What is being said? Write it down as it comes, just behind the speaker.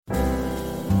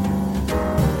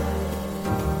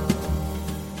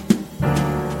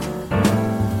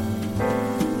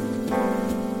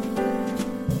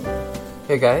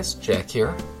Hey guys, Jack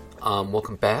here.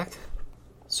 Welcome back.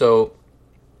 So,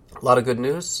 a lot of good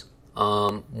news.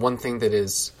 One thing that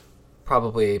is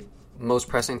probably most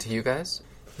pressing to you guys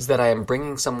is that I am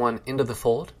bringing someone into the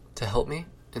fold to help me,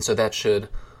 and so that should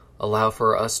allow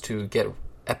for us to get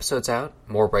episodes out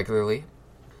more regularly.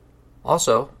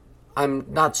 Also,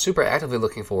 I'm not super actively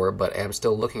looking for, but am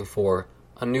still looking for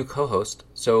a new co-host.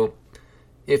 So,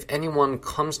 if anyone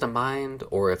comes to mind,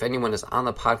 or if anyone is on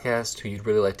the podcast who you'd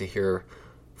really like to hear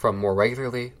from more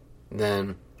regularly,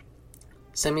 then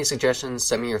send me suggestions,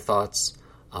 send me your thoughts.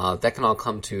 That can all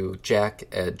come to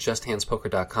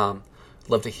jack@justhandspoker.com.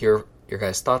 Love to hear your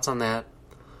guys' thoughts on that.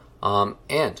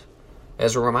 And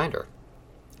as a reminder,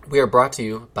 we are brought to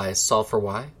you by Solve for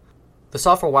Why. The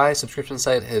Solve for Why subscription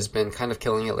site has been kind of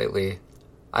killing it lately.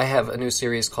 I have a new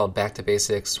series called Back to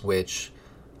Basics, which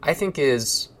I think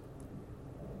is,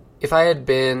 if I had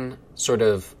been sort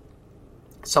of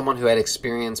someone who had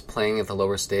experience playing at the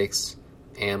lower stakes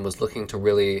and was looking to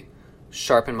really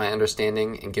sharpen my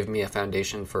understanding and give me a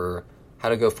foundation for how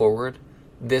to go forward,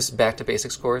 this Back to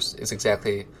Basics course is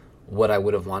exactly what I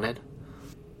would have wanted.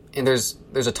 And there's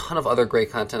a ton of other great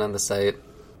content on the site.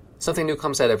 Something new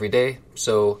comes out every day,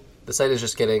 so the site is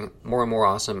just getting more and more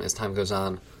awesome as time goes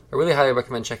on. I really highly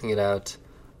recommend checking it out.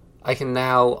 I can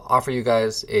now offer you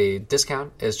guys a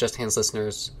discount as Just Hands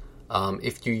listeners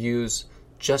if you use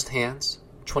Just Hands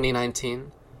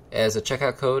 2019 as a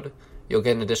checkout code. You'll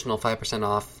get an additional 5%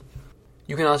 off.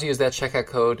 You can also use that checkout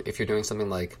code if you're doing something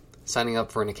like signing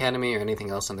up for an academy or anything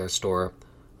else in their store.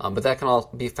 But that can all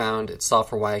be found at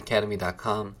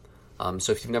solveforwhyacademy.com.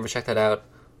 So if you've never checked that out,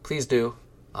 please do.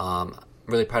 I'm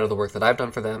really proud of the work that I've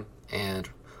done for them, and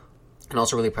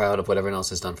also really proud of what everyone else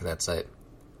has done for that site.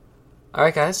 All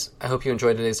right, guys, I hope you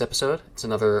enjoyed today's episode. It's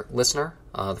another listener,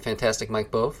 the fantastic Mike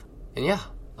Bove. And yeah,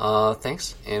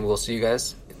 thanks, and we'll see you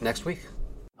guys next week.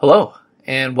 Hello,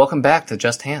 and welcome back to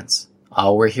Just Hands.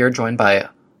 We're here joined by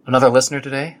another listener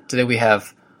today. Today we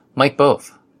have Mike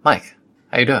Bove. Mike,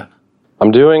 how you doing? I'm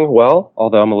doing well,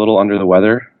 although I'm a little under the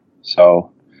weather,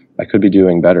 so I could be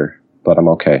doing better, but I'm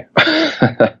okay.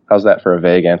 How's that for a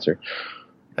vague answer?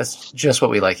 That's just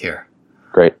what we like here.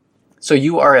 Great. So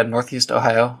you are a Northeast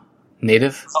Ohio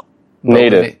native?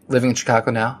 Native. Living in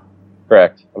Chicago now?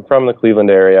 Correct. I'm from the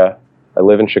Cleveland area. I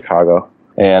live in Chicago,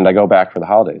 and I go back for the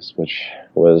holidays, which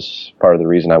was part of the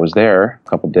reason I was there a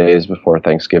couple days before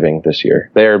Thanksgiving this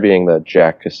year. There being the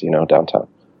Jack Casino downtown.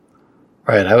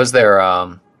 Right. I was there,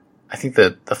 I think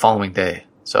the following day,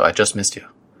 so I just missed you.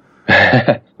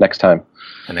 Next time.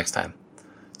 And next time.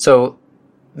 So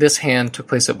this hand took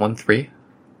place at 1-3?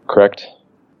 Correct.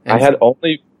 And I had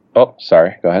only... Oh,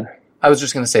 sorry. Go ahead. I was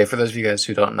just going to say, for those of you guys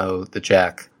who don't know the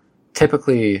Jack,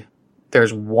 typically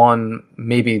there's one,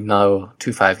 maybe no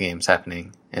 2-5 games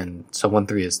happening, and so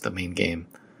 1-3 is the main game.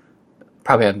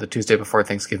 Probably on the Tuesday before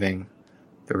Thanksgiving,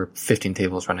 there were 15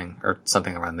 tables running, or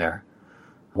something around there.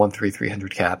 1-3,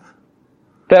 300 cap.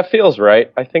 That feels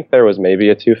right. I think there was maybe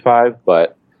a 2-5,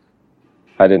 but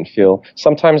I didn't feel...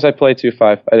 Sometimes I play 2-5.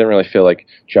 I didn't really feel like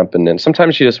jumping in.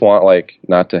 Sometimes you just want, like,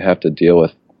 not to have to deal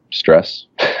with stress.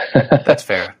 That's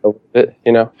fair. A bit,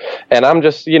 you know? And I'm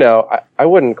just, I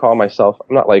wouldn't call myself...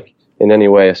 I'm not, like, in any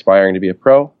way aspiring to be a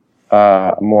pro.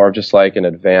 More of just, like, an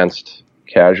advanced,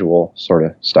 casual sort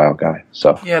of style guy.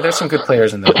 So yeah, there's some good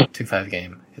players in the 2-5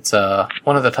 game. It's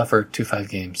one of the tougher 2-5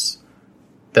 games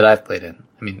that I've played in.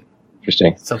 I mean...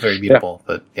 Interesting. It's still very beatable,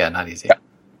 but yeah, not easy. Yeah.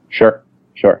 Sure.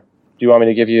 Do you want me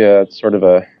to give you a sort of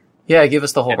a... Yeah, give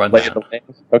us the whole rundown.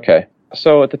 Okay.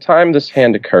 So at the time this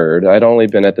hand occurred, I'd only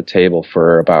been at the table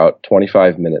for about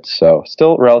 25 minutes, so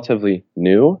still relatively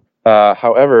new.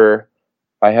 However,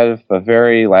 I have a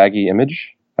very laggy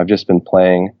image. I've just been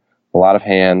playing a lot of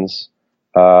hands.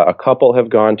 A couple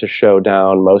have gone to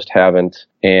showdown, most haven't.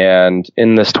 And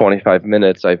in this 25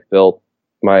 minutes, I've built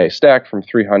my stack from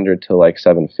 300 to like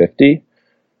 750.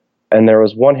 And there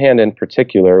was one hand in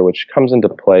particular, which comes into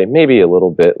play maybe a little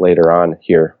bit later on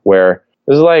here, where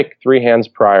this is like 3 hands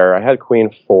prior. I had queen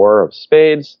 4 of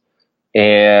spades,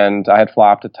 and I had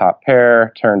flopped a top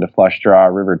pair, turned a flush draw,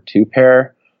 rivered 2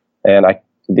 pair. And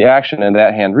the action in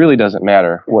that hand really doesn't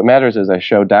matter. What matters is I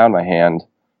showed down my hand,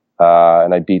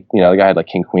 and I beat, the guy had like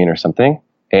king queen or something.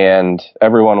 And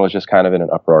everyone was just kind of in an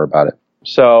uproar about it.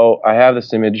 So I have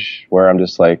this image where I'm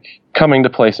just like coming to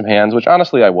play some hands, which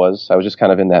honestly I was just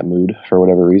kind of in that mood for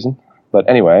whatever reason. But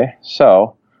anyway,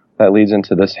 so that leads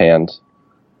into this hand.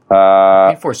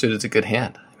 Queen 4 suited is a good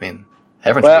hand. I mean,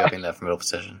 everyone should be opening that from middle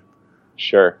position.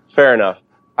 Sure, fair enough.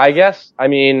 I guess, I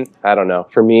don't know.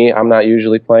 For me, I'm not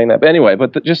usually playing that. But anyway,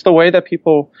 just the way that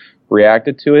people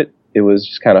reacted to it, it was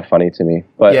just kind of funny to me.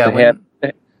 But yeah,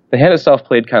 the hand itself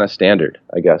played kind of standard,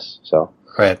 I guess. So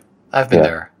Right. I've been Yeah.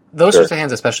 there. Those Sure. sorts of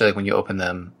hands, especially like when you open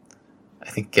them, I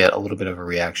think get a little bit of a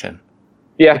reaction.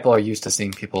 Yeah, People are used to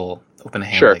seeing people open a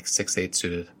hand Sure. like 6-8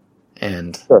 suited,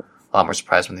 and Sure. a lot more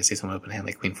surprised when they see someone open a hand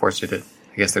like Queen 4 suited.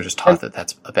 I guess they're just taught that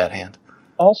that's a bad hand.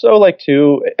 also, like,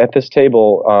 too, at this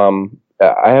table,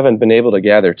 I haven't been able to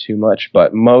gather too much,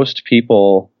 but most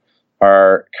people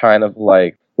are kind of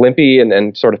like limpy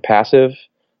and sort of passive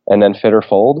and then fit or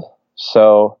fold.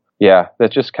 So, yeah,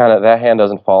 that just kind of, that hand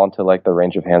doesn't fall into like the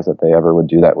range of hands that they ever would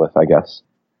do that with, I guess.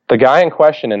 The guy in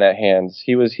question in that hand,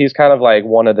 he's kind of like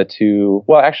one of the two,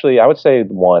 well, actually, I would say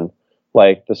one,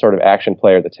 like the sort of action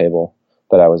player at the table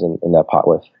that I was in that pot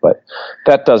with. But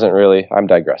that doesn't really, I'm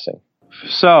digressing.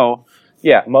 So,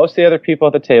 yeah, most of the other people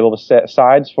at the table,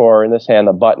 besides for, in this hand,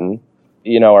 the button,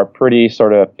 are pretty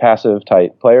sort of passive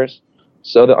type players.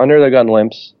 So the under the gun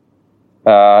limps,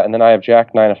 and then I have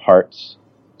Jack 9 of hearts.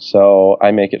 So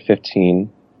I make it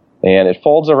 15, and it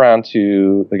folds around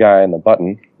to the guy in the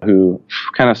button, who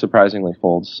kind of surprisingly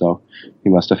folds, so he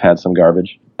must have had some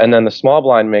garbage. And then the small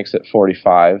blind makes it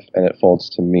 45, and it folds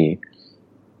to me.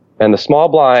 And the small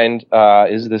blind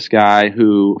is this guy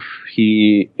who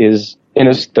he is in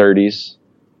his 30s,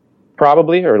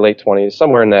 probably, or late 20s,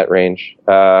 somewhere in that range,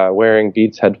 wearing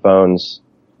Beats headphones,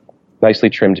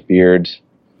 nicely trimmed beard,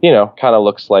 kind of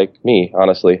looks like me,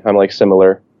 honestly. I'm like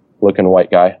similar looking white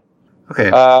guy. Okay.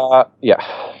 Yeah.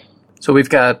 So we've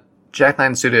got Jack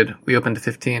 9 suited. We opened to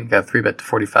 15, got 3-bet to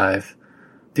 45.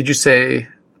 Did you say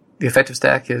the effective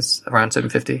stack is around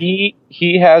 750?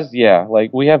 He has, yeah,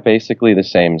 like we have basically the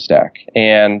same stack.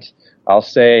 And I'll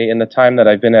say in the time that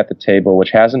I've been at the table,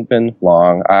 which hasn't been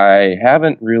long, I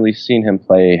haven't really seen him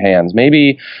play hands.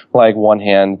 Maybe like one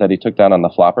hand that he took down on the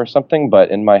flop or something, but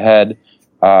in my head,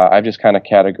 I've just kind of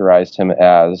categorized him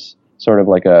as sort of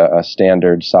like a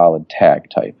standard solid tag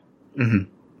type. Mm-hmm.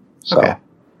 So, okay.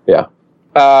 Yeah.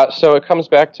 So it comes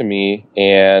back to me,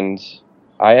 and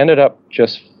I ended up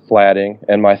just flatting,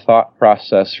 and my thought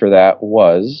process for that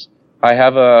was I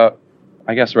have a,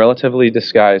 I guess, relatively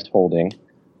disguised holding,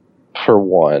 for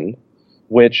one,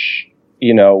 which,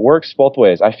 works both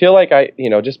ways. I feel like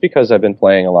just because I've been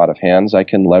playing a lot of hands, I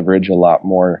can leverage a lot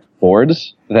more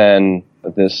boards than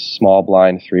this small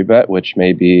blind 3-bet, which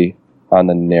may be on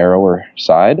the narrower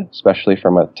side, especially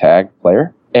from a tag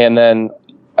player. And then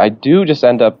I do just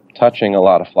end up touching a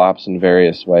lot of flops in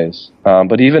various ways.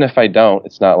 But even if I don't,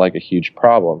 it's not like a huge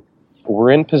problem.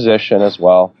 We're in position as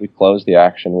well. We close the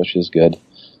action, which is good.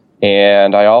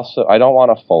 And I don't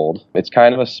want to fold. It's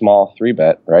kind of a small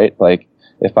 3-bet, right? Like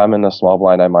if I'm in the small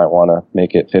blind, I might want to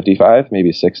make it 55,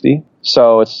 maybe 60.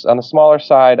 So it's on the smaller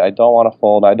side. I don't want to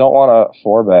fold. I don't want to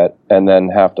 4-bet and then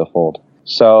have to fold.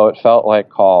 So it felt like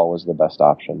call was the best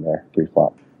option there,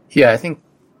 pre-flop. Yeah, I think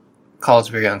call is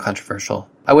very uncontroversial.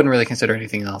 I wouldn't really consider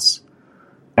anything else.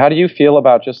 How do you feel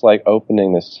about just like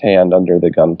opening this hand under the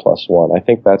gun +1? I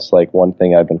think that's like one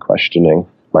thing I've been questioning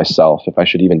myself, if I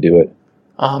should even do it.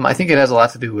 I think it has a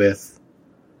lot to do with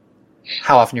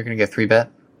how often you're going to get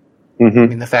 3-bet. Mm-hmm. I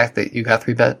mean, the fact that you got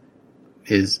 3-bet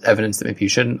is evidence that maybe you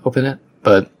shouldn't open it.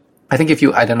 But I think if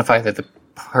you identify that the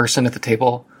person at the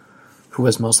table who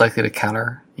was most likely to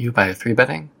counter you by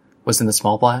 3-betting was in the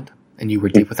small blind and you were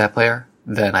deep with that player,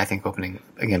 then I think opening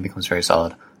again becomes very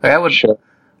solid. Like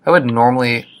I would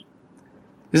normally,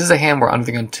 this is a hand where under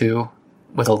the gun 2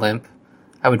 with a limp,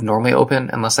 I would normally open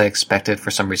unless I expected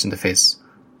for some reason to face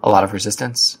a lot of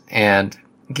resistance. And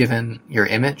given your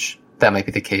image, that might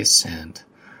be the case, and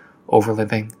over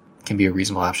limping can be a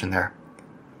reasonable option there.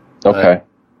 Okay.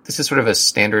 This is sort of a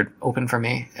standard open for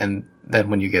me, and then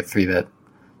when you get 3-bet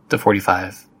to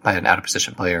 45 by an out of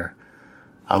position player,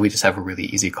 we just have a really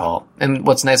easy call. And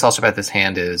what's nice also about this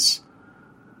hand is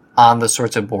on the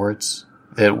sorts of boards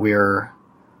that where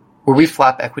we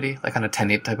flop equity, like on a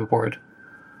 10-8 type of board,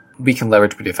 we can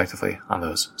leverage pretty effectively on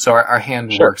those. So our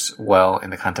hand works well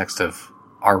in the context of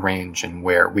our range and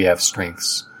where we have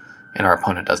strengths and our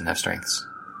opponent doesn't have strengths.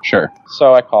 Sure.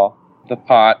 So I call. The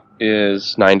pot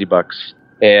is $90,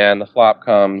 and the flop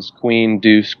comes queen,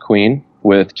 deuce, queen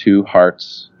with 2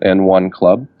 hearts and 1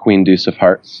 club, queen, deuce of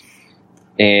hearts.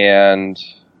 And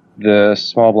the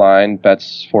small blind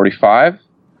bets 45,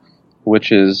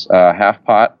 which is half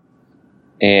pot,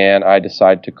 and I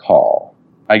decide to call.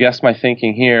 I guess my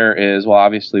thinking here is, well,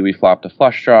 obviously we flopped a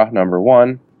flush draw, number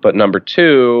 1, but number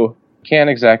 2, can't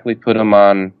exactly put him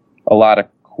on a lot of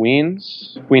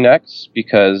queens, queen X,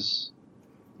 because,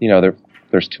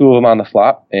 there's 2 of them on the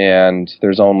flop, and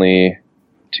there's only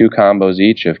 2 combos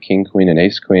each of king, queen, and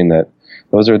ace, queen.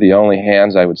 Those are the only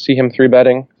hands I would see him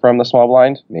 3-betting from the small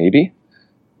blind, maybe.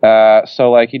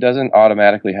 So, he doesn't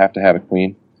automatically have to have a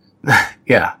queen.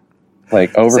 Yeah.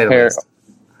 Overpair.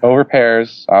 over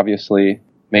pairs, obviously.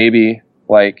 Maybe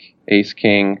like ace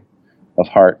king of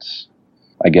hearts,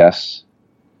 I guess.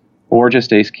 Or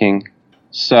just ace king.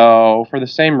 So for the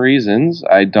same reasons,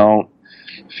 I don't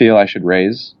feel I should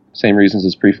raise. Same reasons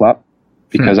as preflop.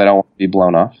 Because I don't want to be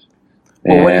blown off.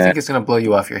 Well, what do you think is going to blow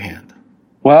you off your hand?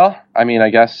 Well, I mean, I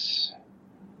guess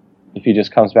if he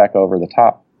just comes back over the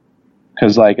top.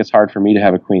 Because, like, it's hard for me to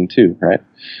have a queen, too, right?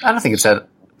 I don't think it's that...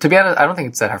 To be honest, I don't think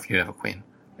it's that hard for you to have a queen.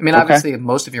 I mean, obviously,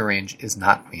 most of your range is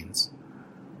not queens.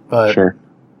 But sure.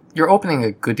 You're opening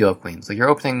a good deal of queens. Like, you're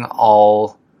opening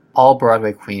all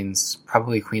Broadway queens,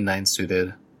 probably queen 9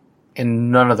 suited, and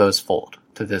none of those fold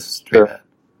to this 3-bet.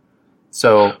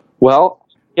 So... Well,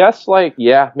 yes, like,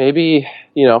 yeah, maybe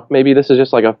this is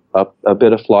just like a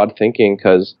bit of flawed thinking,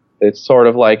 because it's sort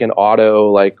of like an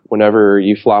auto, like, whenever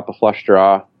you flop a flush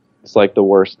draw, it's like the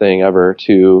worst thing ever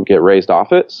to get raised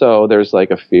off it. So there's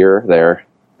like a fear there,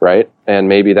 right? And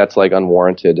maybe that's like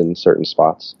unwarranted in certain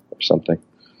spots or something.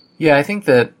 Yeah, I think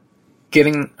that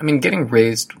getting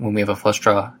raised when we have a flush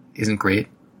draw isn't great.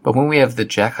 But when we have the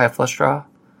jack high flush draw,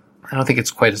 I don't think it's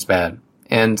quite as bad.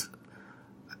 And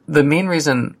the main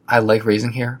reason I like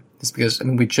raising here is because, I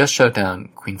mean, we just shut down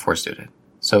queen 4 suited.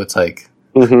 So it's like...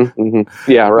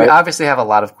 Yeah, right. We obviously have a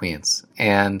lot of queens.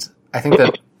 And I think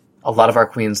that a lot of our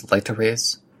queens like to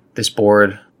raise. This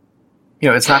board,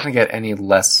 it's not going to get any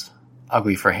less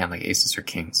ugly for a hand like aces or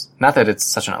kings. Not that it's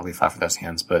such an ugly flop for those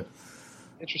hands, but...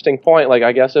 Interesting point. Like,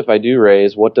 I guess if I do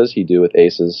raise, what does he do with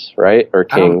aces, right? Or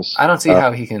kings? I don't see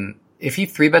how he can... If he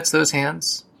 3-bets those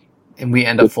hands, and we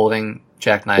end up folding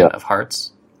jack 9 of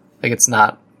hearts, like, it's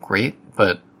not great,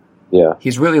 but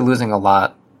he's really losing a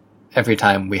lot every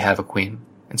time we have a queen.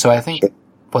 And so I think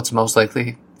what's most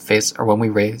likely when we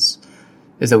raise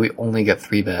is that we only get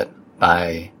 3-bet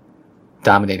by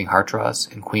dominating heart draws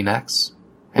in queen X.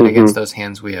 And against those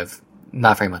hands, we have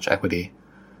not very much equity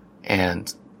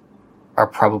and are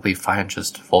probably fine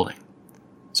just folding.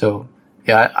 So,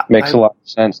 yeah. Makes a lot of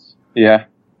sense. Yeah.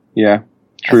 Yeah.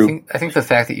 True. I think the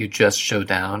fact that you just showed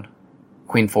down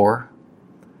queen 4,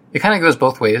 it kind of goes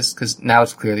both ways, because now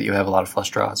it's clear that you have a lot of flush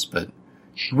draws, but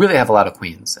you really have a lot of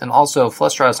queens. And also,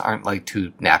 flush draws aren't like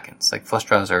 2 napkins. Like, flush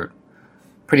draws are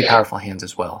pretty powerful hands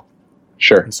as well.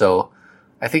 Sure. And so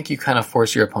I think you kind of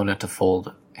force your opponent to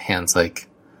fold hands like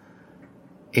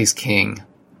ace king,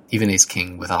 even ace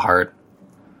king with a heart.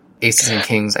 Aces and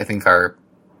kings, I think, are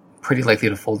pretty likely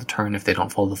to fold the turn if they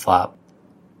don't fold the flop.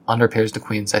 Under pairs to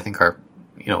queens, I think, are,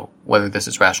 whether this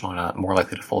is rational or not, more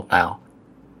likely to fold now.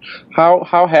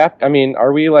 How happy? I mean,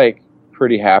 are we like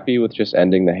pretty happy with just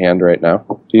ending the hand right now?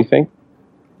 Do you think?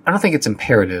 I don't think it's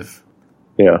imperative.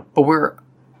 Yeah. But we're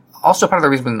also, part of the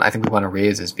reason I think we want to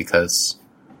raise is because,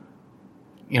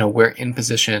 we're in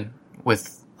position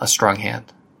with a strong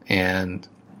hand, and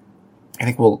I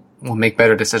think we'll make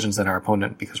better decisions than our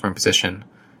opponent because we're in position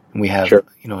and we have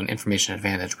an information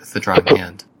advantage with the drawing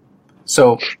hand.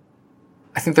 So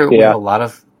I think we have a lot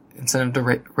of incentive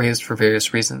to raise for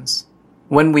various reasons.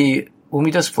 When we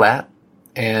just flat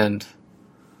and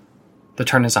the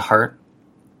turn is a heart,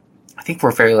 I think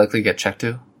we're very likely to get checked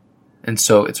to, and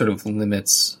so it sort of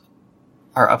limits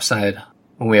our upside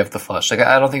when we have the flush. Like,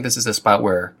 I don't think this is a spot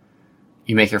where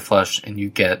you make your flush and you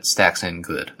get stacks in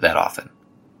good that often.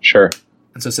 Sure.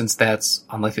 And so since that's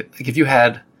unlikely, like if you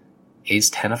had ace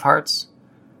 10 of hearts,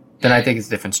 then I think it's a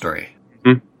different story.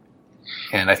 Mm-hmm.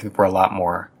 And I think we're a lot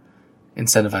more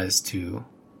incentivized to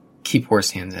keep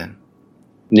worse hands in.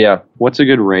 Yeah. What's a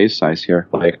good raise size here?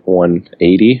 Like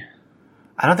 180?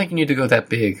 I don't think you need to go that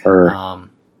big.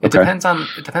 It depends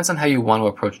on how you want to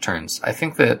approach turns. I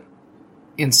think that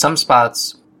in some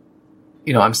spots,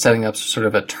 I'm setting up sort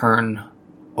of a turn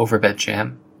overbet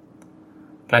jam.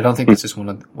 But I don't think this is one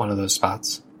of those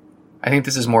spots. I think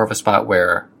this is more of a spot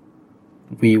where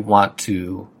we want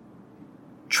to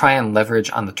try and leverage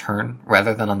on the turn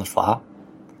rather than on the flop.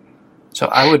 So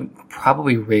I would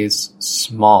probably raise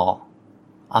small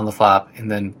on the flop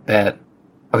and then bet.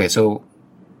 Okay, so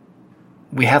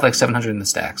we have like 700 in the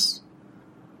stacks.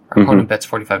 Our opponent bets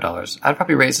 $45. I'd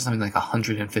probably raise to something like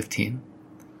 115.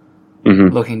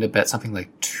 Looking to bet something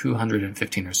like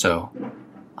 215 or so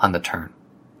on the turn.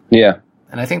 Yeah.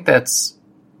 And I think that's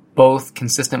both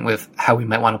consistent with how we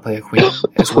might want to play a queen,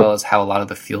 as well as how a lot of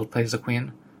the field plays a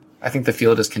queen. I think the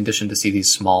field is conditioned to see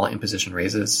these small in-position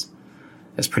raises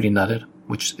as pretty nutted,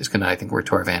 which is going to, I think, work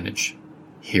to our advantage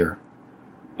here.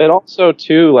 And also,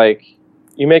 too, like,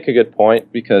 you make a good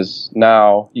point, because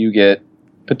now you get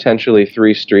potentially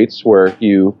 3 streets where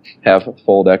you have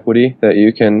fold equity that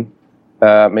you can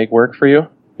make work for you,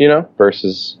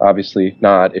 versus obviously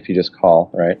not if you just call,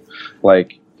 right?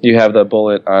 Like, you have the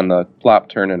bullet on the flop,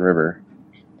 turn, and river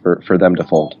for them to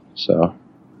fold. So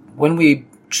when we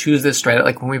choose this strategy,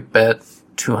 like when we bet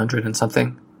 200 and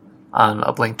something on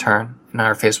a blank turn and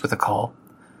are faced with a call,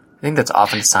 I think that's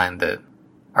often a sign that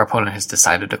our opponent has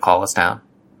decided to call us down.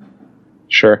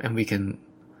 Sure. And we can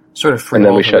sort of free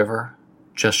roll the river,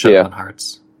 just shove on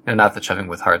hearts. And not that shoving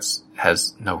with hearts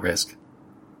has no risk.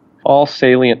 All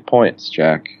salient points,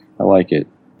 Jack. I like it.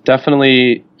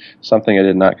 Definitely something I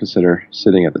did not consider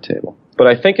sitting at the table. But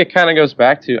I think it kind of goes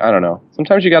back to, I don't know,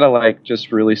 sometimes you got to like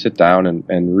just really sit down and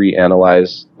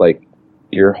reanalyze like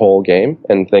your whole game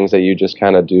and things that you just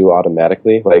kind of do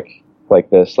automatically, like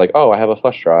this, like, oh, I have a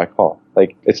flush draw, I call.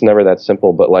 Like, it's never that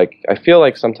simple, but like, I feel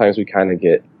like sometimes we kind of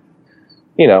get,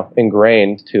 you know,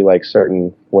 ingrained to like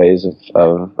certain ways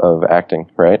of acting,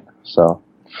 right? So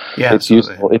yeah, it's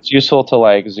useful. It's useful to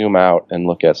like zoom out and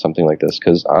look at something like this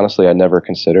because honestly, I never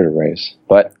considered a raise,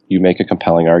 but you make a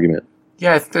compelling argument.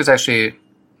 Yeah, I think there's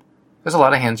a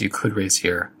lot of hands you could raise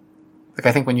here. Like,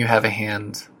 I think when you have a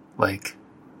hand like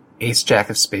Ace Jack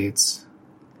of Spades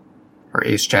or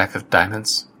Ace Jack of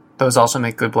Diamonds, those also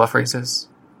make good bluff raises.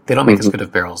 They don't make as good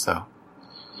of barrels though.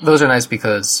 Those are nice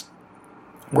because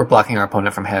we're blocking our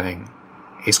opponent from having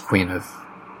Ace Queen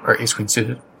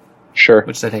suited. Sure.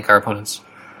 Which I think our opponent's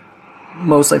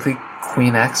most likely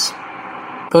Queen X.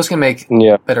 Those can make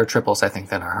better triples, I think,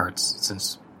 than our hearts,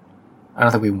 since I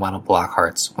don't think we want to block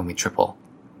hearts when we triple.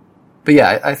 But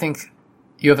yeah, I think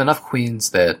you have enough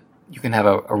queens that you can have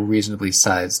a reasonably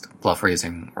sized bluff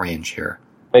raising range here.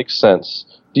 Makes sense.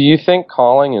 Do you think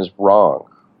calling is wrong?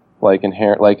 Like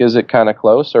inherent, like is it kind of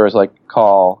close, or is like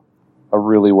call a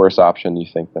really worse option, you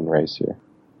think, than raise here?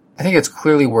 I think it's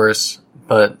clearly worse,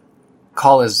 but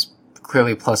call is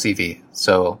clearly plus EV.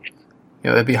 So, you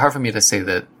know, it'd be hard for me to say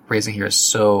that raising here is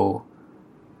so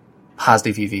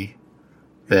positive EV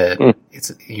that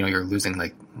it's, you know, you're losing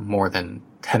like more than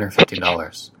 $10 or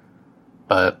 $15.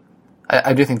 But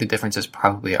I do think the difference is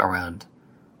probably around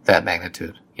that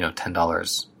magnitude, you know,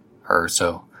 $10 or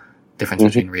so difference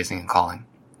between raising and calling,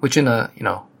 which in a, you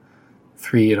know,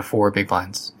 3 to 4 big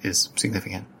blinds is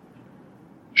significant.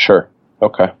 Sure.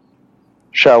 Okay.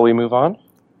 Shall we move on?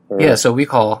 Or? Yeah, so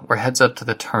we're heads up to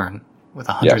the turn with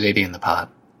 180 in the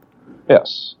pot.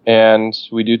 Yes, and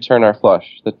we do turn our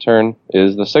flush. The turn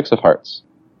is the 6 of hearts.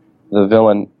 The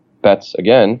villain bets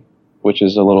again, which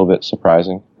is a little bit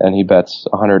surprising, and he bets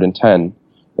 110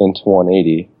 into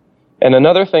 180. And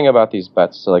another thing about these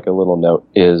bets, like a little note,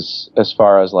 is as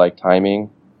far as like timing,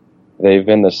 they've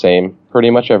been the same pretty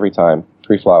much every time.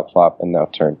 Pre-flop, flop, and now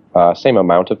turn. Same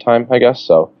amount of time, I guess,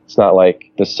 so it's not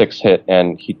like the 6 hit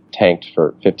and he tanked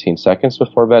for 15 seconds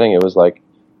before betting. It was like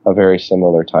a very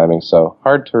similar timing, so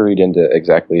hard to read into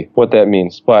exactly what that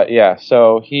means. But yeah,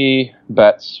 so he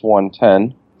bets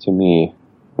 110 to me.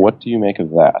 What do you make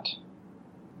of that?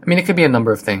 I mean, it could be a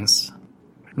number of things.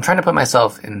 I'm trying to put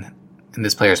myself in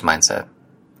this player's mindset,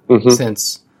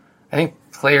 since I think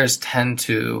players tend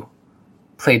to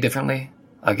play differently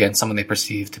against someone they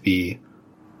perceive to be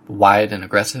wide and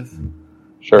aggressive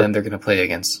than they're going to play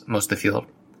against most of the field.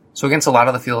 So against a lot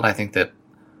of the field, I think that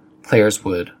players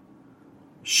would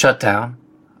shut down,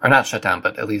 or not shut down,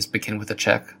 but at least begin with a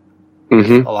check.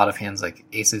 With a lot of hands like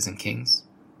aces and kings,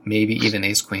 maybe even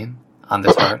ace queen on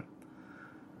this card.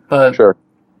 But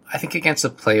I think against a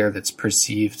player that's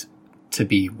perceived to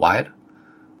be wide,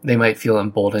 they might feel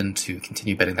emboldened to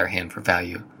continue betting their hand for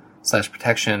value /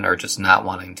 protection, or just not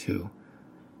wanting to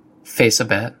face a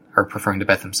bet or preferring to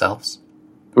bet themselves.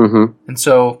 And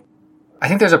so I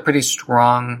think there's a pretty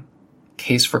strong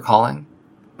case for calling.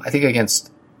 I think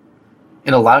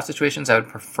in a lot of situations, I would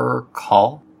prefer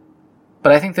call.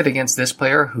 But I think that against this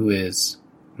player, who is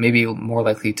maybe more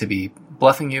likely to be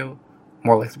bluffing you,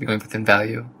 more likely to be going for thin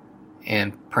value,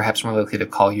 and perhaps more likely to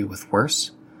call you with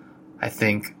worse, I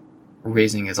think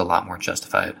raising is a lot more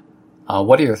justified.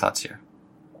 What are your thoughts here?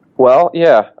 Well,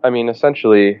 yeah, I mean,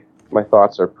 essentially, my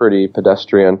thoughts are pretty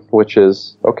pedestrian, which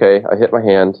is, okay, I hit my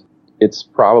hand. It's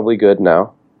probably good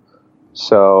now.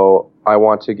 So I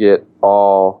want to get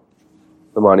all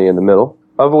the money in the middle,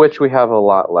 of which we have a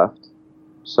lot left.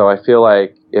 So I feel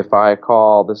like if I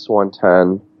call this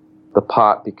 110, the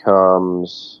pot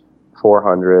becomes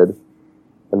 400,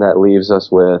 and that leaves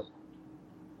us with,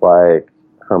 like,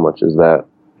 how much is that?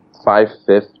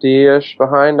 550-ish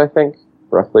behind, I think,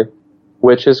 roughly.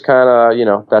 Which is kind of, you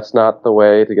know, that's not the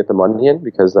way to get the money in,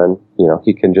 because then, you know,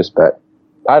 he can just bet.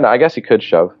 I don't know, I guess he could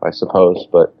shove, I suppose,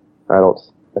 but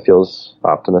it feels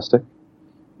optimistic.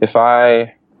 If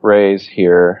I raise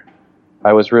here,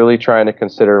 I was really trying to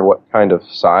consider what kind of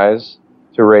size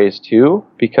to raise to,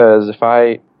 because if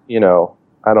I, you know,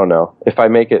 I don't know, if I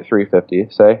make it 350,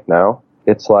 say, now,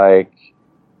 it's like,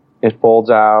 it folds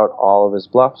out all of his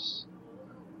bluffs,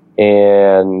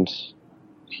 and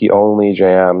he only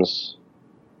jams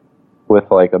with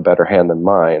like a better hand than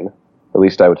mine. At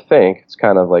least I would think. It's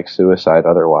kind of like suicide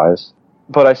otherwise.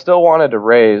 But I still wanted to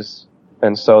raise,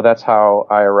 and so that's how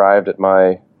I arrived at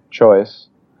my choice,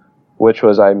 which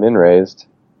was I min raised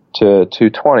to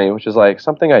 220, which is like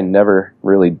something I never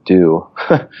really do.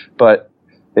 But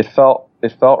it felt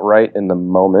right in the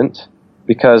moment,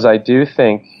 because I do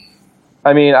think,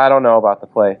 I mean, I don't know about the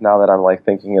play now that I'm like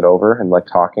thinking it over and like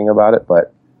talking about it,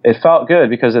 but it felt good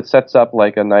because it sets up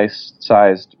like a nice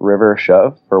sized river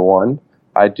shove for one.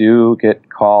 I do get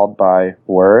called by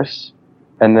worse,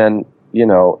 and then, you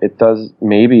know, it does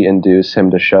maybe induce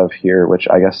him to shove here, which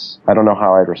I guess I don't know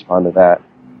how I'd respond to that,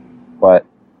 but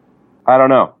I don't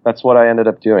know. That's what I ended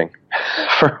up doing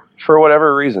for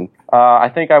whatever reason. I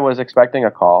think I was expecting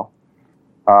a call,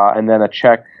 and then a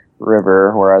check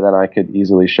river where then I could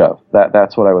easily shove.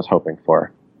 That's what I was hoping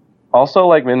for. Also,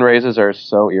 like, min raises are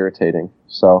so irritating,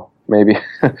 so maybe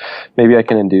maybe I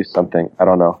can induce something. I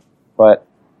don't know, but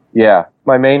yeah,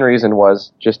 my main reason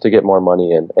was just to get more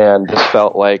money in, and this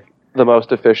felt like the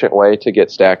most efficient way to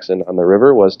get stacks in on the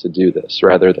river was to do this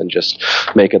rather than just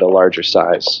make it a larger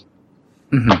size.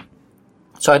 Mm-hmm.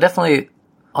 So I definitely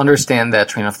understand that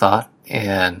train of thought,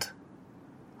 and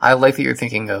I like that you're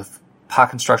thinking of pot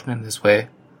construction in this way.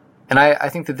 And I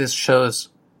think that this shows,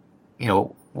 you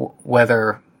know,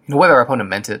 whether our opponent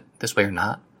meant it this way or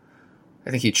not. I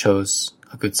think he chose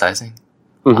a good sizing.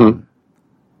 Mm-hmm.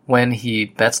 When he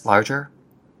bets larger,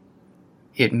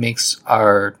 it makes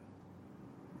our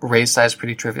raise size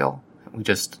pretty trivial. We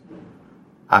just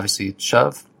obviously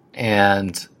shove,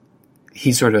 and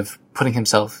he's sort of putting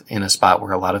himself in a spot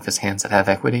where a lot of his hands that have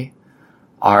equity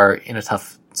are in a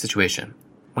tough situation.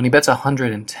 When he bets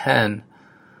 110,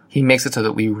 he makes it so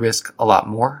that we risk a lot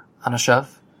more on a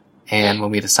shove, and when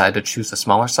we decide to choose a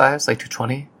smaller size, like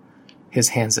 220, his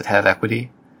hands that have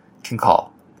equity can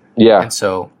call. Yeah. And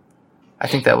so I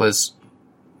think that was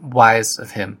wise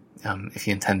of him, if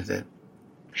he intended it.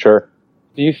 Sure.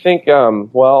 Do you think,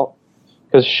 well,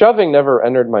 because shoving never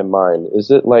entered my mind,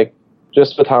 is it like,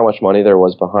 just with how much money there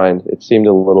was behind, it seemed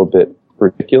a little bit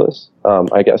ridiculous,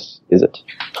 I guess. Is it?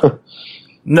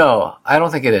 No, I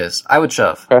don't think it is. I would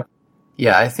shove. Okay.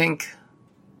 Yeah, I think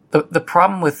the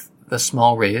problem with the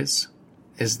small raise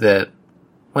is that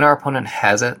when our opponent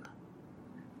has it,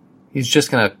 he's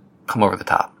just going to come over the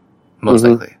top, most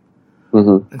likely.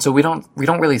 Mm-hmm. And so we don't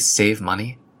really save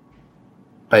money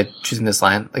by choosing this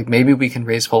line. Like, maybe we can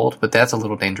raise fold, but that's a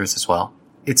little dangerous as well.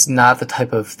 It's not the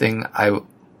type of thing I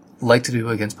like to do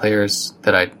against players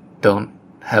that I don't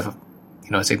have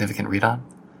a significant read on.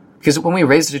 Because when we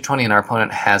raise to 220 and our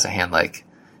opponent has a hand like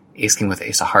ace king with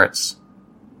ace of hearts,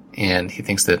 and he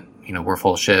thinks that, you know, we're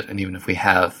full of shit, and even if we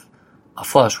have a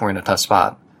flush, we're in a tough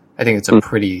spot, I think it's a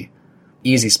pretty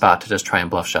easy spot to just try and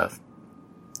bluff shove.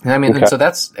 And I mean, and so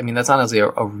that's honestly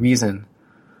a reason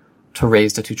to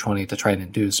raise to 220 to try and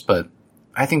induce, but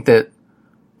I think that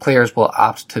players will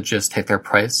opt to just take their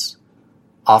price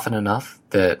often enough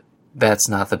that that's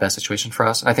not the best situation for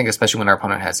us. And I think especially when our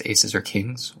opponent has aces or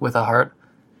kings with a heart,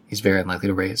 he's very unlikely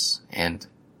to raise and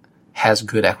has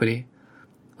good equity.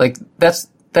 Like, that's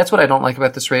what I don't like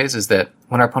about this raise, is that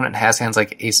when our opponent has hands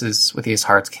like aces with the ace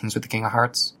hearts, kings with the king of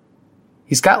hearts,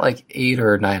 he's got like 8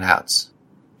 or 9 outs,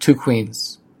 2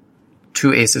 queens,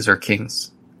 2 aces or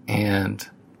kings, and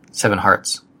 7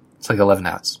 hearts. It's like 11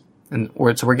 outs. And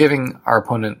we're giving our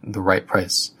opponent the right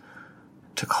price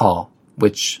to call,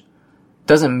 which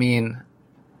doesn't mean,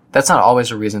 that's not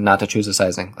always a reason not to choose a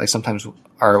sizing. Like, sometimes we're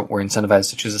incentivized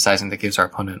to choose a sizing that gives our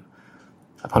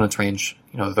opponent's range,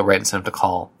 you know, the right incentive to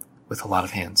call with a lot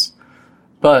of hands.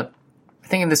 But I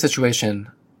think in this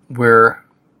situation, we're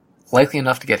likely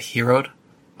enough to get heroed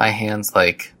by hands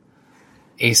like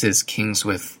aces, kings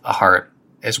with a heart,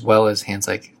 as well as hands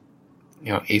like,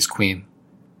 you know, ace, queen,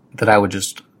 that I would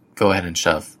just go ahead and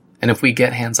shove. And if we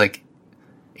get hands like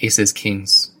aces,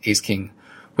 kings, ace, king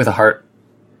with a heart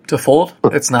to fold,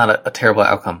 it's not a terrible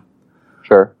outcome.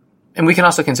 Sure. And we can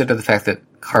also consider the fact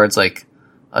that cards like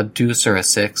a deuce or a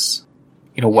 6,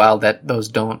 you know, while those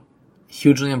don't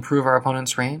hugely improve our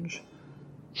opponent's range,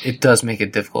 it does make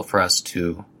it difficult for us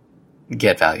to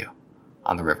get value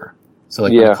on the river. So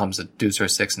like when it comes a deuce or a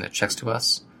 6 and it checks to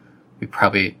us, we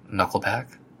probably knuckle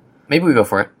back. Maybe we go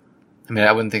for it. I mean,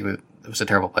 I wouldn't think it was a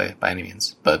terrible play by any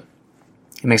means, but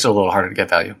it makes it a little harder to get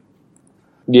value.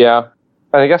 Yeah.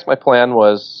 I guess my plan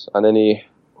was on any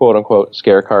quote-unquote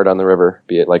scare card on the river,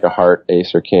 be it like a heart,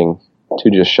 ace, or king,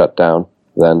 to just shut down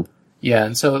then. Yeah,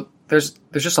 and so there's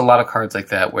just a lot of cards like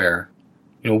that where,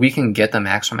 you know, we can get the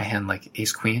max from a hand like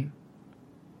ace-queen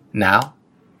now,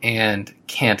 and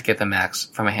can't get the max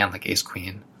from a hand like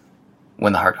ace-queen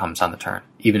when the heart comes on the turn,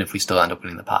 even if we still end up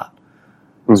winning the pot.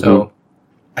 Mm-hmm. So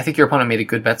I think your opponent made a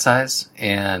good bet size,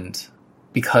 and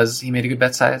because he made a good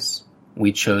bet size,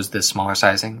 we chose this smaller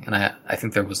sizing, and I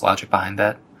think there was logic behind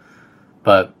that.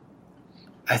 But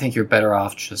I think you're better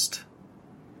off just,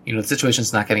 the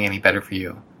situation's not getting any better for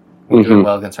you. We're doing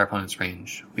well against our opponent's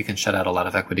range. We can shut out a lot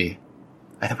of equity.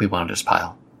 I think we want to just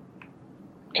pile.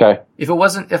 Okay. If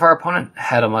our opponent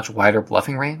had a much wider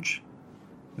bluffing range,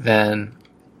 then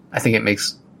I think it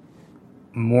makes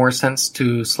more sense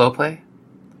to slow play.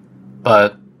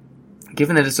 But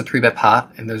given that it's a 3-bet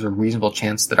pot and there's a reasonable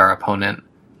chance that our opponent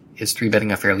is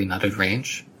 3-betting a fairly nutted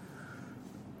range,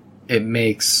 it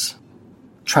makes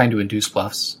trying to induce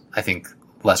bluffs, I think,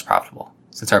 less profitable,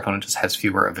 since our opponent just has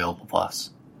fewer available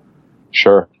bluffs.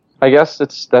 Sure. I guess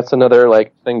that's another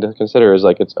thing to consider is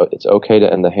it's okay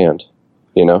to end the hand,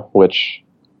 which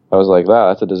I was like, wow,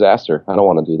 that's a disaster. I don't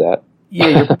want to do that.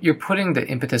 Yeah, you're putting the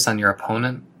impetus on your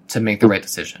opponent to make the right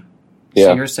decision. Yeah.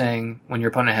 So you're saying when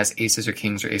your opponent has aces or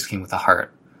kings or ace-king with a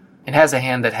heart, and has a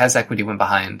hand that has equity when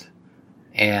behind,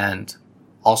 and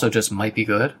also just might be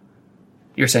good,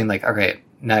 you're saying okay,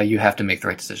 now you have to make the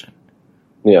right decision.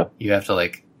 Yeah. You have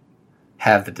to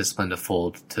have the discipline to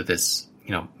fold to this,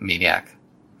 maniac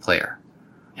player.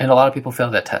 And a lot of people fail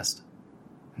that test.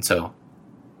 And so...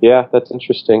 Yeah, that's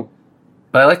interesting.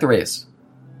 But I like the raise.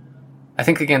 I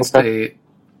think against an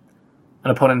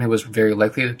opponent who was very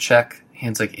likely to check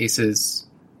hands like aces,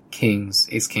 kings,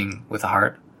 ace-king with a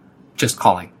heart, just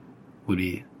calling would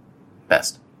be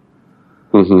best.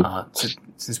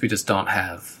 Since we just don't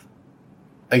have...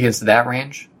 Against that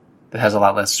range, that has a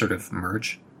lot less sort of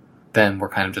merge, then we're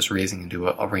kind of just raising into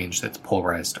a range that's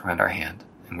polarized around our hand,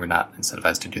 and we're not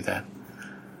incentivized to do that.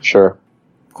 Sure.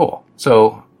 Cool.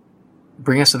 So,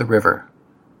 bring us to the river.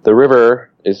 The river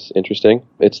is interesting.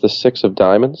 It's the 6 of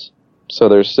diamonds. So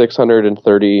there's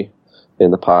 630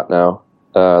 in the pot now.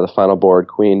 The final board,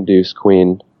 queen, deuce,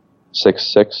 queen,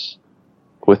 6-6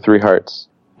 with 3 hearts.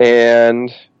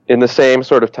 And in the same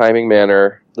sort of timing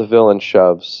manner, the villain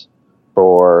shoves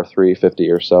for 350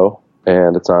 or so,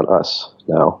 and it's on us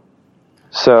now.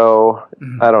 So,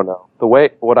 I don't know.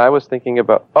 What I was thinking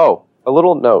about... Oh, a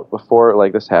little note before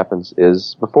this happens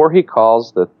is, before he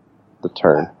calls the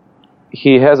turn,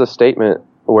 he has a statement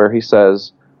where he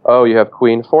says, oh, you have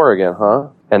queen 4 again, huh?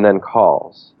 And then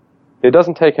calls. It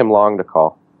doesn't take him long to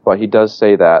call, but he does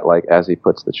say that, as he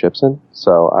puts the chips in,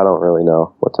 so I don't really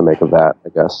know what to make of that, I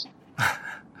guess.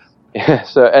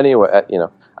 So anyway,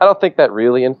 I don't think that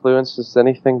really influences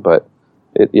anything, but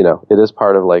it is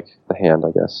part of the hand,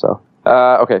 I guess. So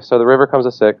okay, so the river comes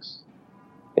a 6,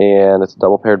 and it's a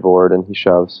double paired board, and he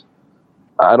shoves.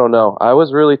 I don't know. I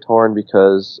was really torn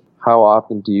because how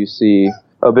often do you see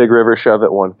a big river shove at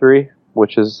 1-3,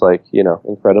 which is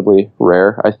incredibly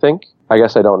rare, I think. I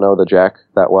guess I don't know the jack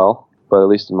that well, but at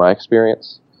least in my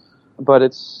experience. But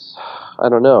it's, I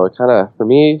don't know. It for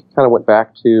me, went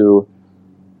back to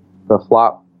the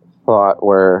flop thought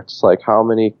where it's how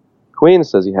many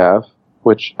queens does he have?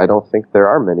 Which I don't think there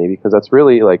are many, because that's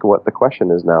really what the question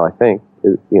is now, I think.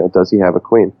 Is, does he have a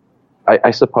queen?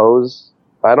 I suppose,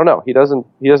 I don't know. He doesn't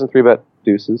 3-bet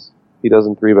deuces. He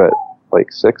doesn't 3-bet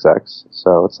 6x.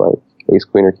 So it's ace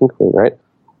queen or king queen, right?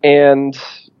 And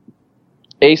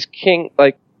ace king,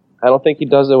 I don't think he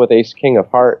does it with ace king of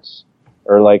hearts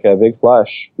or a big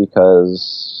flush,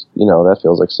 because, that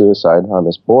feels like suicide on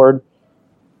this board.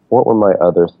 What were my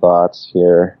other thoughts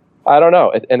here? I don't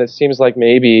know. And it seems like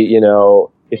maybe,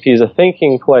 if he's a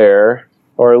thinking player,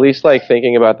 or at least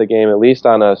thinking about the game at least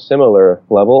on a similar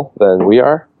level than we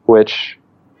are, which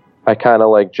I kind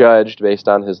of judged based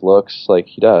on his looks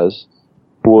he does,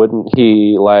 wouldn't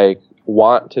he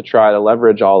want to try to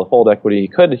leverage all the fold equity he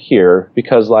could here?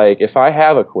 Because if I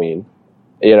have a queen,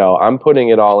 I'm putting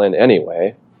it all in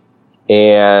anyway.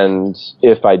 And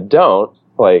if I don't,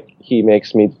 he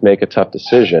makes me make a tough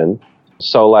decision.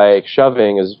 So,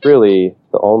 shoving is really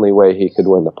the only way he could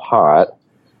win the pot.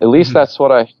 At least that's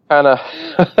what I kind of...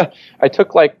 I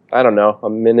took, I don't know, a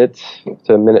minute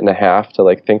to a minute and a half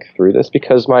to, think through this,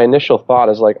 because my initial thought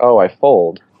is, oh, I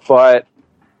fold. But,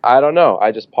 I don't know.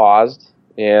 I just paused,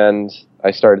 and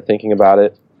I started thinking about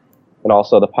it. And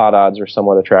also, the pot odds are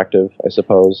somewhat attractive, I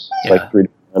suppose. Yeah.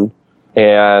 3-1.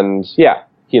 And, yeah,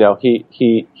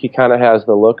 he kind of has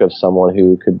the look of someone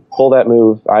who could pull that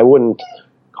move. I wouldn't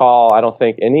call, I don't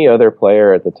think, any other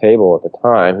player at the table at the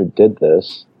time who did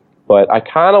this. But I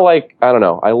kind of I don't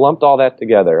know, I lumped all that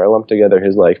together. I lumped together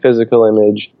his physical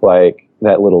image,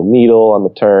 that little needle on the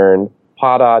turn,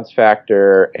 pot odds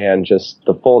factor, and just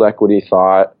the fold equity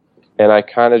thought. And I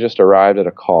kind of just arrived at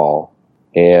a call.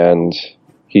 And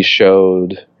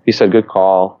he said good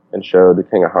call and showed the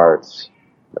king of hearts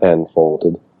and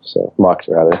folded. So mucked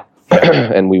rather,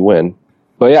 and we win.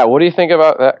 But yeah, what do you think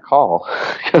about that call?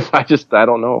 Because I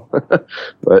don't know,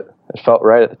 but it felt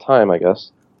right at the time, I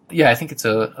guess. Yeah, I think it's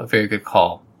a very good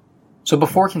call. So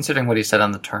before considering what he said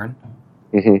on the turn,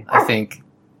 I think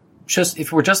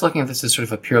if we're just looking at this as sort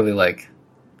of a purely like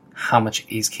how much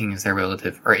ace king is there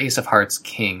relative, or ace of hearts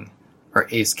king, or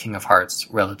ace king of hearts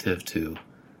relative to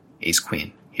ace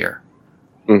queen here.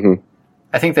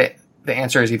 I think that the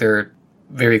answer is either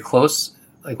very close,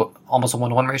 like almost a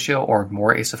 1-to-1 ratio, or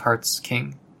more ace of hearts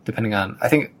king, depending on, I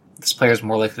think this player is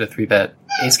more likely to 3-bet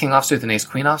ace king offsuit than ace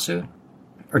queen offsuit,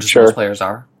 or just most players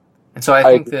are. And so I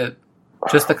think that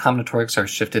just the combinatorics are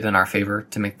shifted in our favor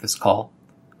to make this call.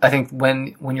 I think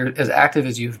when you're as active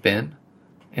as you've been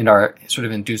and are sort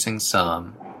of inducing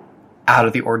some out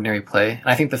of the ordinary play, and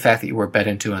I think the fact that you were bet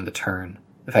into on the turn,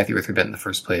 the fact that you were 3-bet in the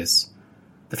first place,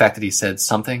 the fact that he said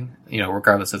something,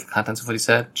 regardless of the contents of what he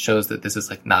said, shows that this is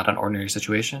like not an ordinary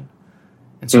situation.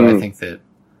 And so I think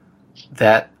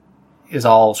that is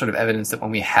all sort of evidence that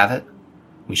when we have it,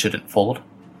 we shouldn't fold.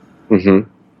 The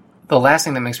last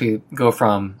thing that makes me go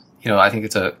from, I think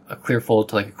it's a clear fold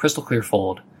to like a crystal clear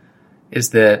fold is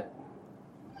that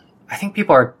I think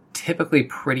people are typically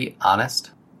pretty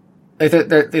honest. Like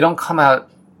they don't come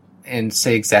out and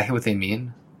say exactly what they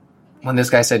mean. When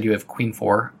this guy said you have queen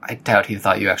 4, I doubt he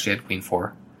thought you actually had queen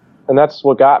 4. And that's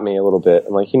what got me a little bit.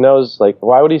 And like he knows, like,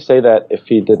 why would he say that if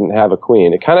he didn't have a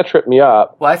queen? It kind of tripped me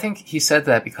up. Well, I think he said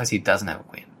that because he doesn't have a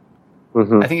queen.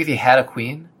 I think if he had a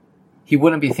queen, he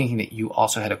wouldn't be thinking that you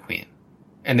also had a queen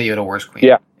and that you had a worse queen.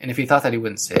 Yeah. And if he thought that, he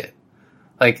wouldn't say it.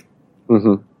 Like,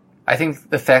 I think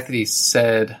the fact that he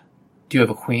said, do you have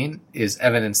a queen, is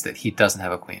evidence that he doesn't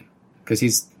have a queen. Because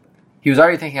he was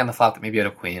already thinking on the flop that maybe he had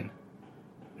a queen.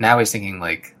 Now he's thinking,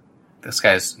 like, this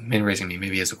guy's min-raising me,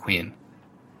 maybe he has a queen.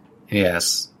 And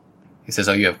he says,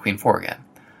 oh, you have queen 4 again.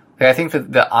 Like, I think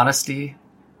that the honesty,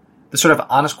 the sort of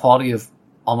honest quality of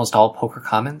almost all poker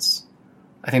comments,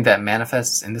 I think that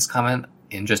manifests in this comment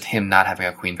in just him not having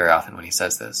a queen very often when he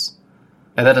says this.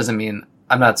 Now, that doesn't mean,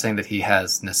 I'm not saying that he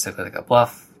has necessarily like a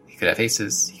bluff. He could have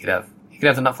aces. He could have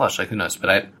the nut flush, like who knows.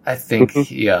 But I think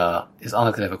he is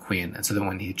unlikely to have a queen. And so then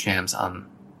when he jams on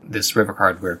this river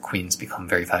card where queens become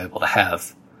very valuable to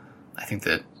have, I think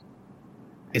that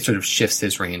it sort of shifts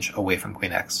his range away from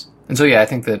queen X. And so, yeah, I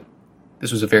think that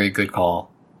this was a very good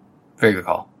call. Very good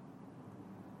call.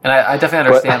 And I definitely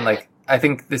understand, like, I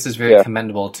think this is very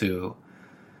commendable to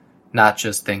not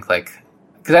just think, like,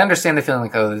 because I understand the feeling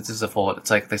like, oh, this is a fold.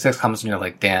 It's like the 6 comes and you're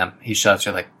like, damn. He shoves,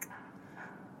 you're like,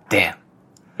 damn.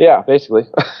 Yeah, basically.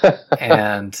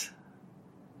 And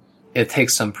it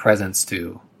takes some presence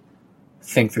to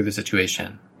think through the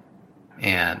situation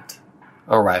and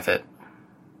arrive at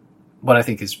what I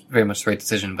think is very much the right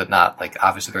decision, but not like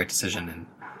obviously the right decision, and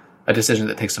a decision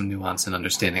that takes some nuance and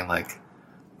understanding like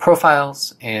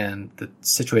profiles and the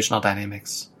situational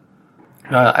dynamics.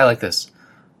 I like this.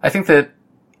 I think that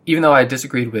even though I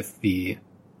disagreed with the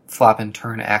flop and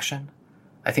turn action,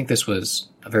 I think this was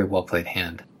a very well played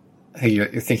hand. I think you're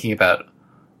thinking about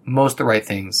most of the right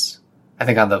things. I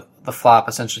think on the flop,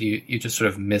 essentially, you just sort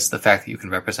of miss the fact that you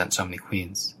can represent so many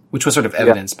queens, which was sort of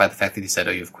evidenced by the fact that he said,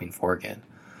 oh, you have queen 4 again.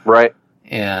 Right.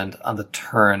 And on the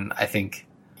turn, I think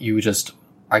you just,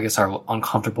 I guess, are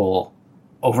uncomfortable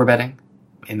overbetting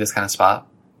in this kind of spot.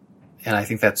 And I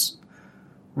think that's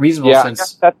reasonable since... I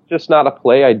guess that's just not a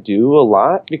play I do a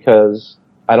lot because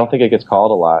I don't think it gets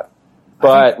called a lot.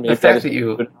 But the fact that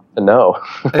you... No.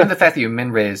 I think the fact that you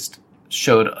min-raised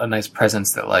showed a nice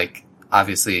presence that, like,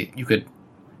 obviously it'd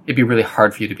be really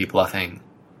hard for you to be bluffing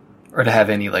or to have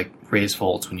any, like, raise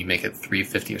folds when you make it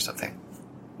 350 or something.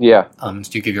 Yeah. So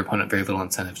you give your opponent very little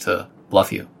incentive to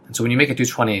bluff you. And so when you make it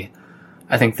 220,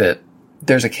 I think that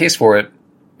there's a case for it.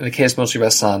 And the case mostly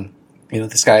rests on,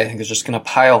 this guy I think is just going to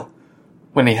pile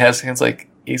when he has hands like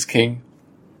ace king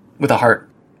with a heart.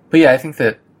 But yeah, I think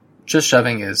that just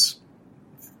shoving is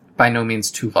by no means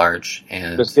too large,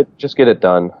 and just get it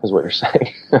done is what you're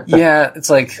saying. Yeah, it's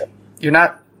like you're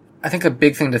not. I think a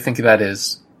big thing to think about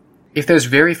is if there's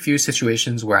very few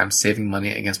situations where I'm saving money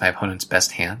against my opponent's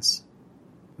best hands,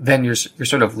 then you're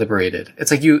sort of liberated. It's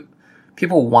like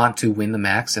people want to win the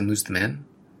max and lose the min,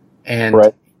 and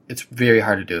it's very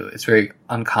hard to do. It's very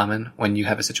uncommon when you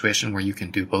have a situation where you can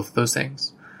do both of those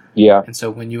things. Yeah. And so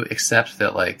when you accept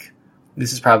that, like,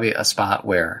 this is probably a spot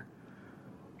where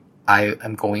I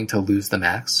am going to lose the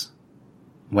max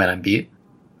when I'm beat,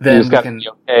 then we can be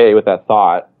okay with that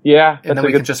thought. Yeah. And then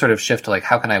we can just sort of shift to, like,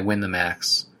 how can I win the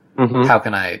max? How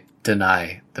can I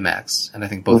deny the max? And I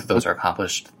think both of those are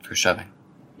accomplished through shoving.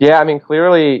 Yeah, I mean,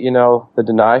 clearly, the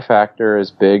deny factor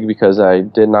is big because I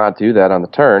did not do that on the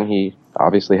turn. He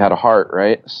obviously had a heart,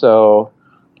 right? So,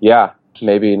 yeah,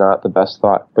 maybe not the best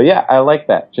thought. But yeah, I like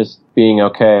that. Just being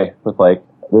okay with, like,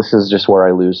 this is just where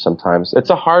I lose sometimes.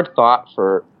 It's a hard thought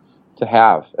to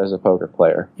have as a poker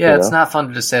player. Yeah, it's not fun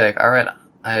to just say, like, all right,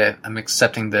 I'm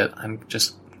accepting that I'm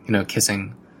just,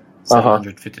 kissing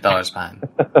 $750 behind.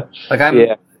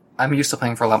 Like, I'm used to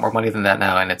playing for a lot more money than that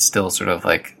now, and it's still sort of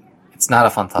like, it's not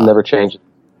a fun thought. Never change it.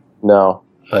 No,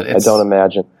 but I don't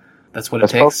imagine. That's what it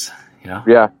takes,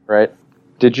 Yeah, right.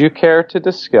 Did you care to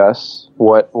discuss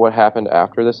what happened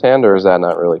after this hand, or is that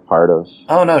not really part of...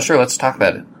 Oh, no, sure, let's talk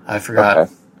about it. I forgot.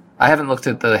 Okay. I haven't looked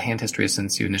at the hand history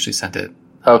since you initially sent it.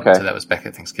 Okay. So that was back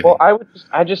at Thanksgiving. Well,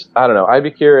 I don't know. I'd be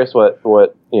curious what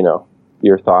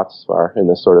your thoughts are in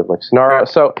this sort of like scenario.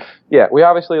 So, yeah, we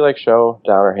obviously like show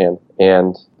down our hand,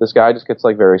 and this guy just gets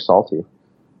like very salty,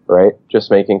 right? Just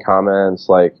making comments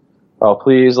like, "Oh,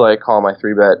 please, like, call my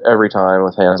 3-bet every time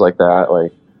with hands like that,"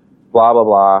 like, blah blah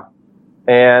blah.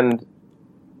 And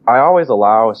I always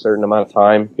allow a certain amount of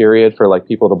time period for like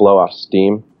people to blow off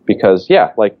steam because,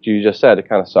 yeah, like you just said, it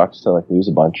kind of sucks to like lose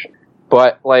a bunch.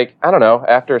 But, like, I don't know,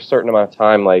 after a certain amount of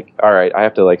time, like, all right, I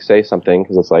have to, like, say something,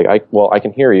 because it's like, I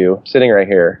can hear you I'm sitting right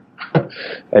here,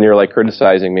 and you're, like,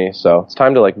 criticizing me, so it's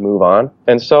time to, like, move on.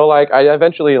 And so, like, I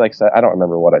eventually, like, said, I don't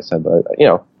remember what I said, but,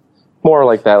 more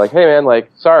like that, like, hey, man,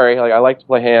 like, sorry, like, I like to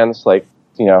play hands, like,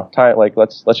 time, like,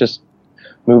 let's just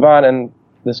move on. And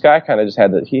this guy kind of just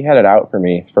he had it out for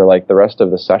me for, like, the rest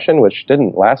of the session, which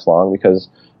didn't last long, because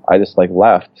I just, like,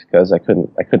 left, because I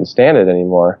couldn't stand it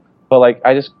anymore. But, like,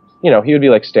 he would be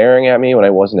like staring at me when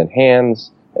I wasn't in hands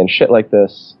and shit like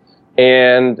this.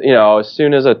 And, as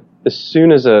soon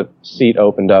as a seat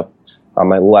opened up on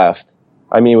my left,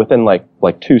 I mean, within like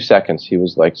 2 seconds, he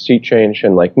was like seat change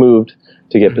and like moved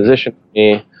to get position for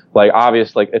me. Like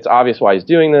it's obvious why he's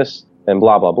doing this and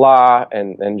blah, blah, blah.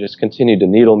 And just continued to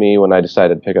needle me when I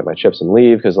decided to pick up my chips and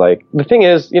leave. Cause like the thing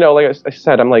is, like I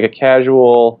said, I'm like a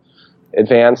casual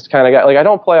advanced kind of guy. Like I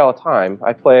don't play all the time.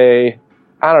 I play,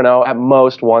 I don't know, at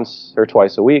most once or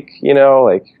twice a week,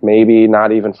 like maybe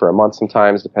not even for a month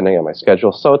sometimes, depending on my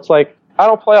schedule. So it's like, I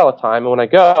don't play all the time. And when I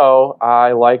go,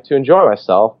 I like to enjoy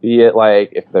myself, be it like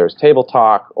if there's table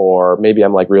talk or maybe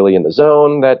I'm like really in the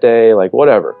zone that day, like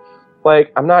whatever.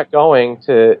 Like, I'm not going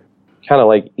to kind of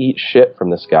like eat shit from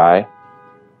this guy.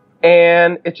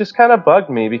 And it just kind of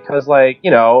bugged me because, like,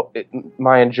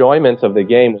 my enjoyment of the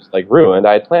game was, like, ruined.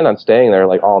 I had planned on staying there,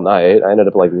 like, all night. I ended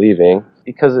up, like, leaving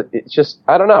because it just,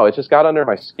 I don't know, it just got under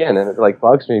my skin, and it, like,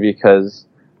 bugs me because,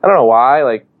 I don't know why,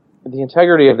 like, the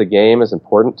integrity of the game is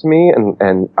important to me,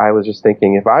 and I was just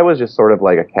thinking, if I was just sort of,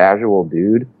 like, a casual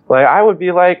dude, like, I would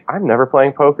be like, I'm never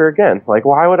playing poker again. Like,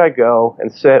 why would I go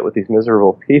and sit with these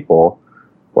miserable people?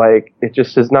 Like, it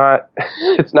just is not,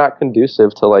 it's not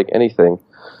conducive to, like, anything.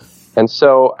 And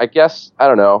so I guess, I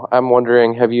don't know, I'm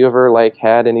wondering, have you ever, like,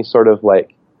 had any sort of,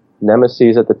 like,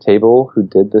 nemesis at the table who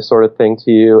did this sort of thing to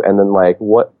you? And then, like,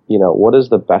 what is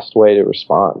the best way to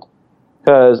respond?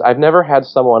 Because I've never had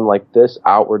someone, like, this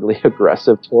outwardly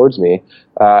aggressive towards me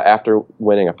after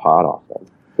winning a pot off them.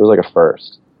 It was, like, a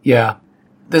first. Yeah.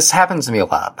 This happens to me a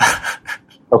lot.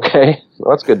 Okay.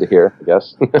 Well, that's good to hear, I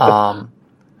guess.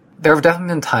 There have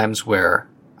definitely been times where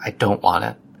I don't want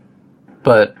it.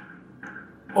 But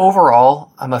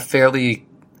overall, I'm fairly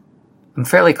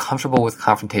comfortable with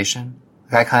confrontation.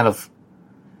 Like, I kind of,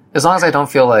 as long as I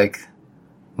don't feel like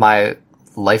my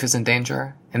life is in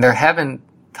danger, and there have been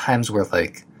times where,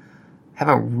 like, I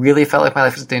haven't really felt like my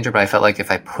life is in danger, but I felt like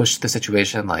if I pushed the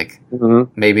situation, like,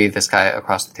 maybe this guy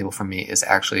across the table from me is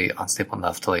actually unstable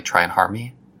enough to, like, try and harm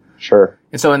me. Sure.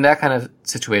 And so in that kind of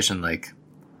situation, like,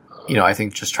 I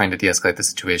think just trying to de-escalate the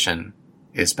situation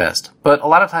is best. But a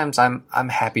lot of times I'm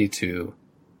happy to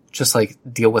just, like,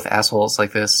 deal with assholes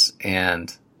like this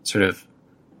and sort of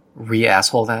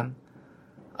re-asshole them.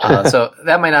 So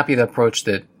that might not be the approach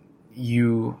that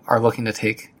you are looking to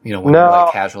take, when you're,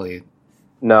 like, casually.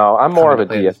 No, I'm more of a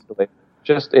de-escalator,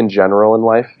 just in general in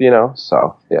life,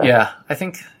 so, yeah. Yeah, I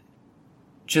think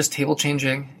just table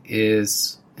changing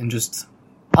and just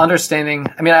understanding,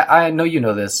 I mean, I know you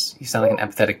know this, you sound like an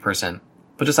empathetic person,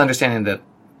 but just understanding that,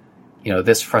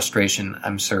 this frustration,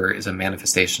 I'm sure, is a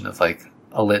manifestation of, like,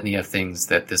 a litany of things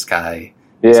that this guy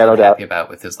is unhappy about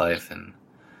with his life. And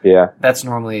that's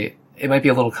normally, it might be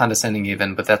a little condescending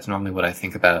even, but that's normally what I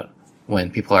think about when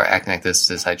people are acting like this,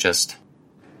 is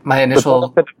my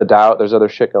initial... The doubt, there's other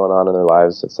shit going on in their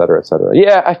lives, et cetera, et cetera.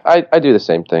 Yeah, I do the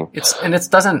same thing. It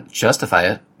doesn't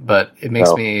justify it, but it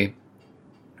makes me,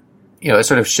 it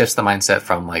sort of shifts the mindset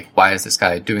from, like, why is this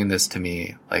guy doing this to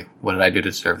me? Like, what did I do to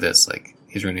deserve this? Like,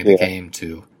 he's ruining the game,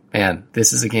 to Man,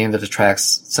 this is a game that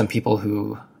attracts some people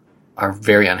who are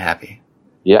very unhappy.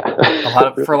 Yeah.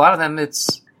 For a lot of them,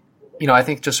 it's, I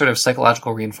think just sort of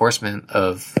psychological reinforcement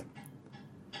of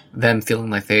them feeling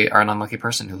like they are an unlucky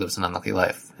person who lives an unlucky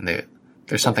life. And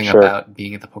there's something about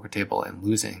being at the poker table and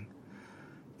losing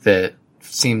that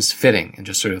seems fitting and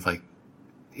just sort of like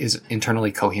is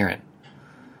internally coherent.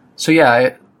 So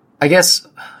yeah, I guess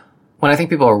when I think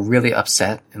people are really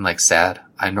upset and like sad,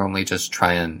 I normally just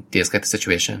try and de-escalate the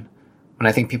situation. When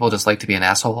I think people just like to be an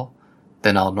asshole,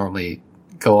 then I'll normally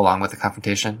go along with the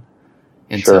confrontation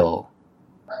until,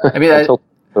 I mean,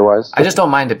 otherwise. I just don't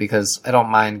mind it because I don't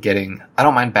mind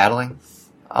battling.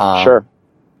 Sure.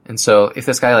 And so if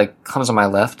this guy like comes on my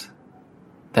left,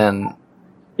 then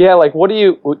yeah, like what do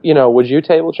you would you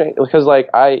table change? Because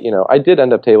like I did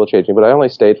end up table changing, but I only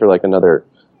stayed for like another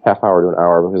half hour to an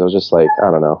hour because I was just like, I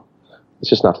don't know, it's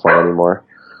just not fun anymore.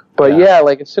 But yeah,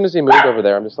 like as soon as he moved over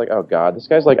there, I'm just like, oh god, this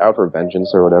guy's like out for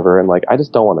vengeance or whatever, and like I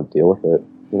just don't want to deal with it,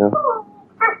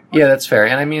 Yeah, that's fair.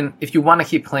 And I mean, if you want to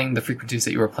keep playing the frequencies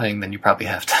that you were playing, then you probably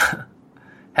have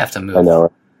to move. I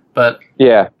know. But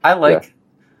yeah, I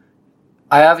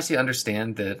obviously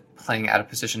understand that playing out of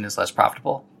position is less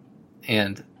profitable,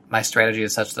 and my strategy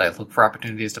is such that I look for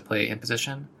opportunities to play in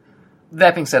position.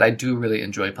 That being said, I do really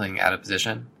enjoy playing out of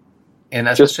position, and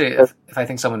especially if I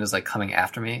think someone is like coming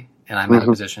after me and I'm out of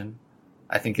position,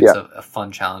 I think it's a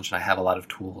fun challenge, and I have a lot of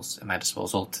tools at my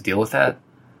disposal to deal with that.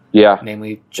 Yeah,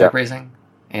 namely check raising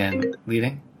and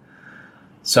leading.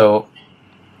 So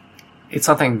it's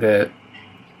something that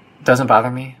doesn't bother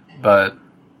me, but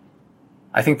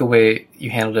I think the way you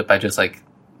handled it by just like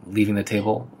leaving the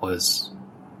table was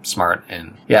smart.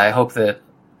 And yeah, I hope that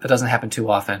doesn't happen too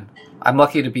often. I'm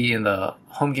lucky to be in the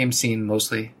home game scene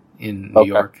mostly in New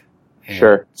York.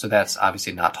 And so that's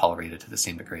obviously not tolerated to the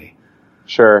same degree.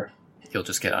 Sure. You'll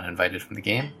just get uninvited from the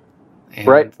game.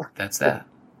 And that's that.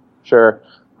 Sure.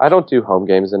 I don't do home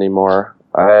games anymore.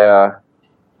 I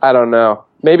don't know.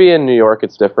 Maybe in New York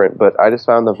it's different, but I just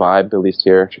found the vibe, at least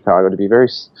here in Chicago, to be very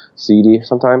seedy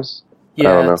sometimes.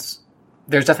 Yeah, I don't know.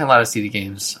 There's definitely a lot of seedy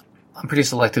games. I'm pretty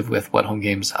selective with what home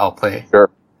games I'll play. Sure.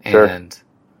 And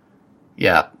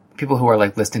yeah, people who are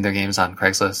like listing their games on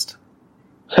Craigslist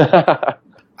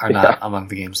are not among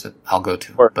the games that I'll go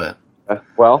to. But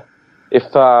well,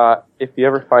 if you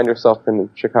ever find yourself in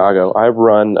Chicago, I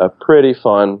run a pretty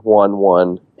fun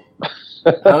 1-1.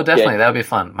 Oh, definitely. That would be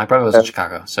fun. My brother was in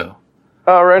Chicago, so.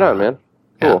 Oh, right on, man.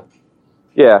 Cool.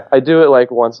 Yeah, I do it like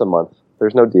once a month.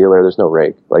 There's no dealer, there's no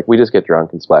rake. Like, we just get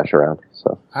drunk and splash around.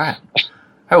 So. All right.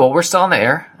 Well, we're still on the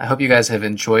air. I hope you guys have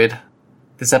enjoyed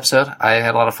this episode. I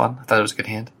had a lot of fun. I thought it was a good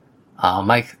hand.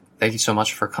 Mike, thank you so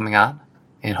much for coming on,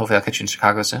 and hopefully I'll catch you in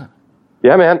Chicago soon.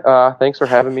 Yeah, man. Thanks for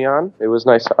having me on. It was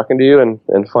nice talking to you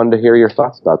and fun to hear your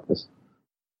thoughts about this.